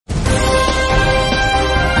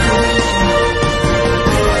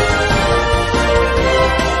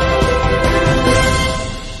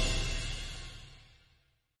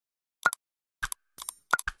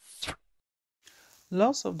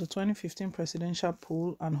Loss of the 2015 presidential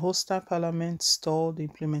poll and hostile parliament stalled the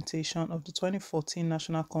implementation of the 2014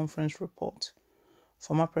 National Conference report,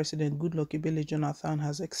 former President Goodluck Ebele Jonathan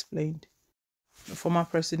has explained. The former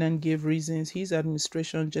president gave reasons his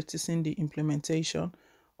administration jettisoned the implementation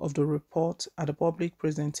of the report at a public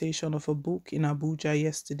presentation of a book in Abuja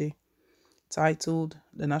yesterday, titled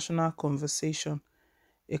The National Conversation,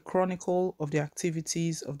 a chronicle of the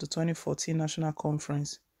activities of the 2014 National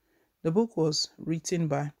Conference. The book was written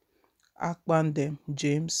by Akpandem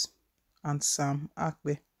James and Sam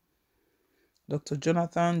Akpe. Dr.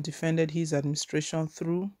 Jonathan defended his administration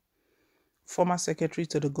through former Secretary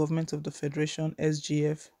to the Government of the Federation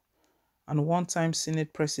 (SGF) and one-time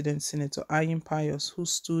Senate President Senator Ayim Pius, who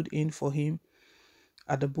stood in for him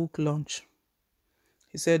at the book launch.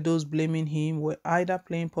 He said those blaming him were either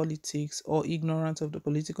playing politics or ignorant of the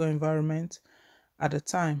political environment at the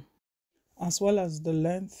time, as well as the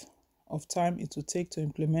length of time it would take to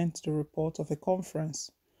implement the report of a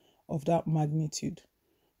conference of that magnitude.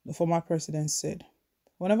 The former president said,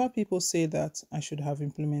 "Whenever people say that I should have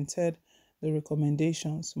implemented the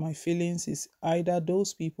recommendations, my feelings is either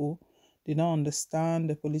those people did not understand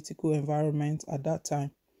the political environment at that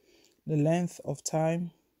time, the length of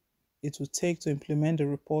time it would take to implement the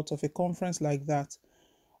report of a conference like that,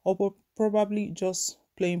 or probably just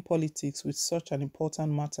playing politics with such an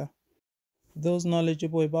important matter. Those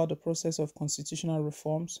knowledgeable about the process of constitutional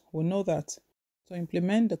reforms will know that to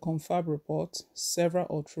implement the Confab report, several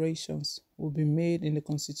alterations will be made in the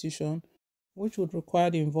Constitution, which would require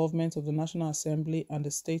the involvement of the National Assembly and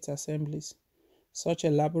the state assemblies. Such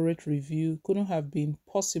elaborate review couldn't have been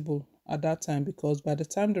possible at that time because by the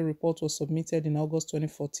time the report was submitted in August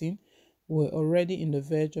 2014, we were already in the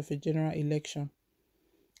verge of a general election.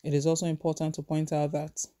 It is also important to point out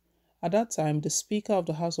that at that time, the Speaker of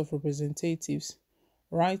the House of Representatives,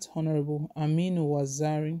 Right Honorable Aminu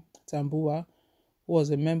Wazari Tambuwa, who was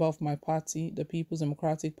a member of my party, the People's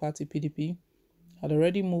Democratic Party (PDP), had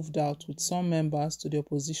already moved out with some members to the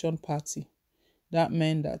opposition party. That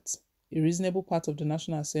meant that a reasonable part of the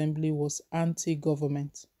National Assembly was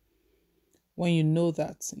anti-government. When you know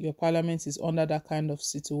that your parliament is under that kind of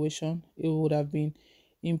situation, it would have been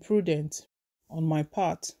imprudent on my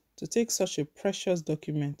part to take such a precious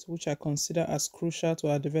document, which I consider as crucial to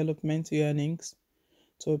our development yearnings,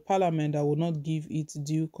 to a parliament that would not give it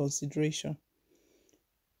due consideration.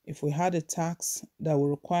 If we had a tax that would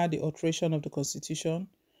require the alteration of the constitution,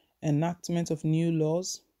 enactment of new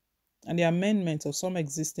laws, and the amendment of some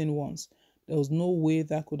existing ones, there was no way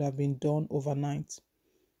that could have been done overnight.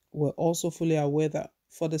 We're also fully aware that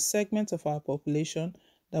for the segment of our population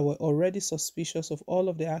that were already suspicious of all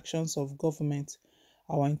of the actions of government,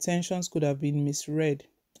 our intentions could have been misread,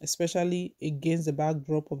 especially against the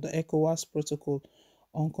backdrop of the ECOWAS Protocol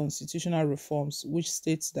on Constitutional Reforms, which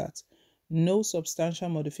states that no substantial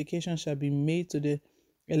modification shall be made to the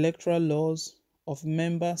electoral laws of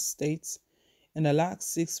member states in the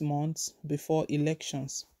last 6 months before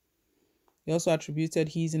elections. He also attributed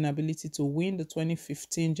his inability to win the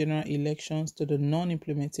 2015 general elections to the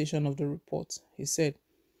non-implementation of the report. He said,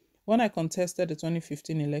 "When I contested the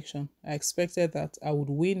 2015 election, I expected that I would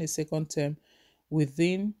win a second term,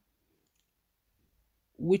 within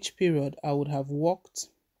which period I would have worked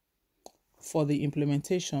for the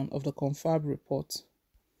implementation of the Confab report.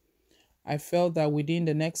 I felt that within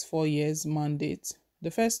the next 4 years' mandate,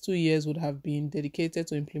 the first 2 years would have been dedicated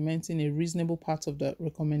to implementing a reasonable part of the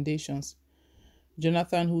recommendations."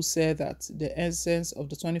 Jonathan, who said that the essence of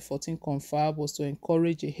the 2014 Confab was to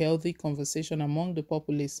encourage a healthy conversation among the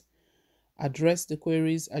populace, address the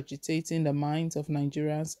queries agitating the minds of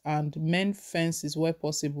Nigerians, and mend fences where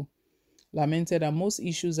possible, lamented that most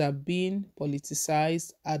issues are being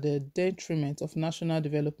politicized at the detriment of national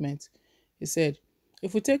development. He said,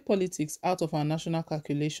 "If we take politics out of our national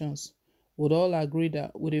calculations, we would all agree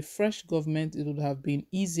that with a fresh government it would have been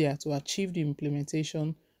easier to achieve the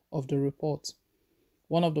implementation of the report.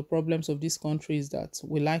 One of the problems of this country is that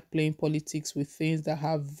we like playing politics with things that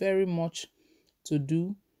have very much to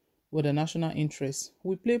do with the national interest.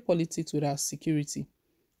 We play politics with our security.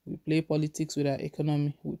 We play politics with our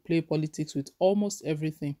economy. We play politics with almost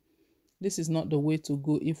everything. This is not the way to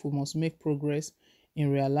go if we must make progress in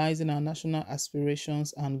realizing our national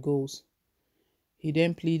aspirations and goals." He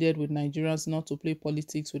then pleaded with Nigerians not to play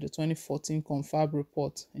politics with the 2014 Confab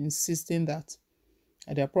report, insisting that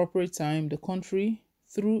at the appropriate time, the country,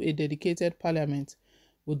 through a dedicated parliament,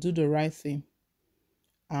 will do the right thing.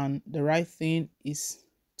 And the right thing is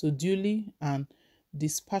to duly and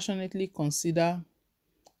dispassionately consider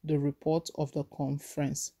the report of the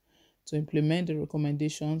conference to implement the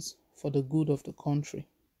recommendations for the good of the country.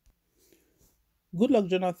 Goodluck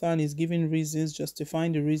Jonathan is giving reasons,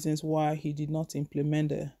 justifying the reasons why he did not implement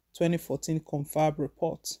the 2014 Confab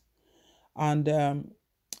report. And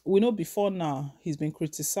we know before now he's been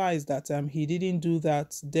criticized that he didn't do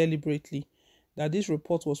that deliberately, that this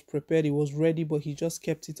report was prepared, it was ready, but he just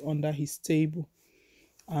kept it under his table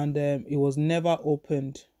and it was never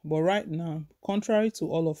opened. But right now, contrary to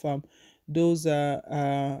all of those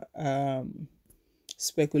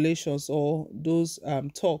speculations or those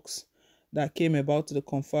talks that came about the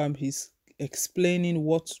confirm, he's explaining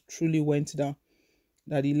what truly went down,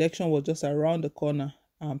 that the election was just around the corner.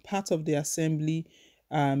 Part of the assembly,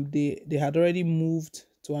 they had already moved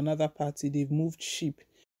to another party. They've moved ship.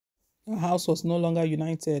 The house was no longer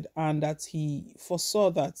united, and that he foresaw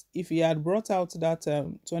that if he had brought out that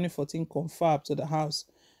 2014 confab to the house,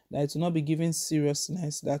 that it would not be given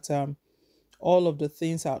seriousness, that all of the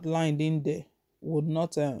things outlined in there would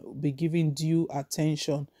not be given due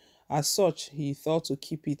attention. As such, he thought to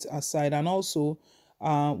keep it aside. And also,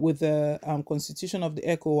 with the constitution of the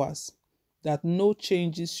ECOWAS, that no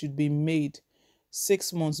changes should be made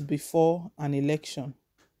 6 months before an election.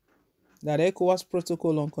 That ECOWAS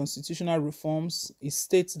protocol on constitutional reforms, it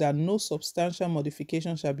states that no substantial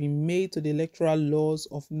modification shall be made to the electoral laws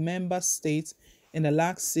of member states in the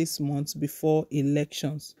last 6 months before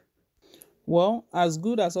elections. Well, as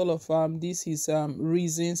good as all of these his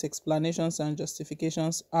reasons, explanations, and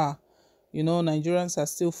justifications are, Nigerians are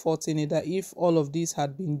still fighting it that if all of this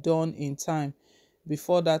had been done in time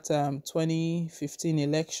before that 2015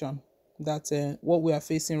 election, that what we are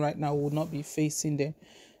facing right now would not be facing them.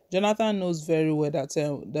 Jonathan knows very well that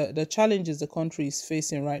the challenges the country is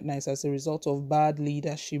facing right now is as a result of bad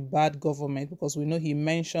leadership, bad government, because we know he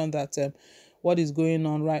mentioned that what is going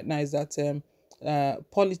on right now is that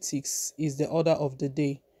politics is the order of the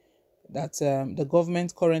day, that the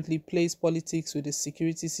government currently plays politics with the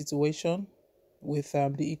security situation, with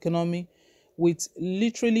the economy, with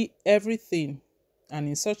literally everything. And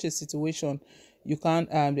in such a situation, you can't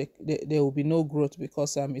there will be no growth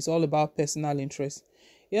because it's all about personal interest.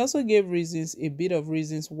 He also gave reasons, a bit of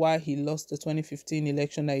reasons why he lost the 2015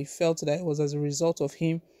 election, that he felt that it was as a result of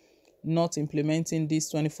him not implementing this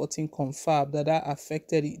 2014 confab that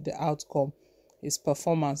affected the outcome, his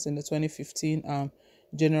performance in the 2015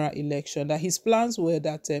 general election. That his plans were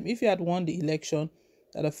that if he had won the election,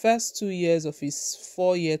 that the first 2 years of his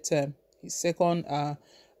 4-year term, his second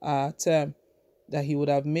term, that he would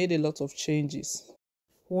have made a lot of changes.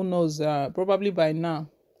 Who knows, probably by now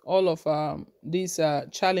all of these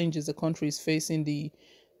challenges the country is facing,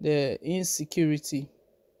 the insecurity,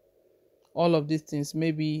 all of these things,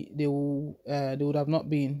 maybe they would have not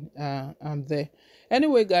been there.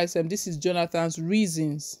 Anyway, guys, this is Jonathan's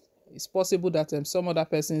reasons. It's possible that some other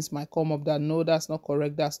persons might come up that no, that's not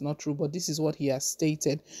correct, that's not true, but this is what he has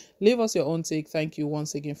stated. Leave us your own take. Thank you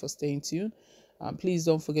once again for staying tuned. Please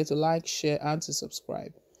don't forget to like, share, and to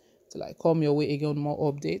subscribe till I come your way again with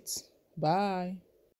more updates. Bye.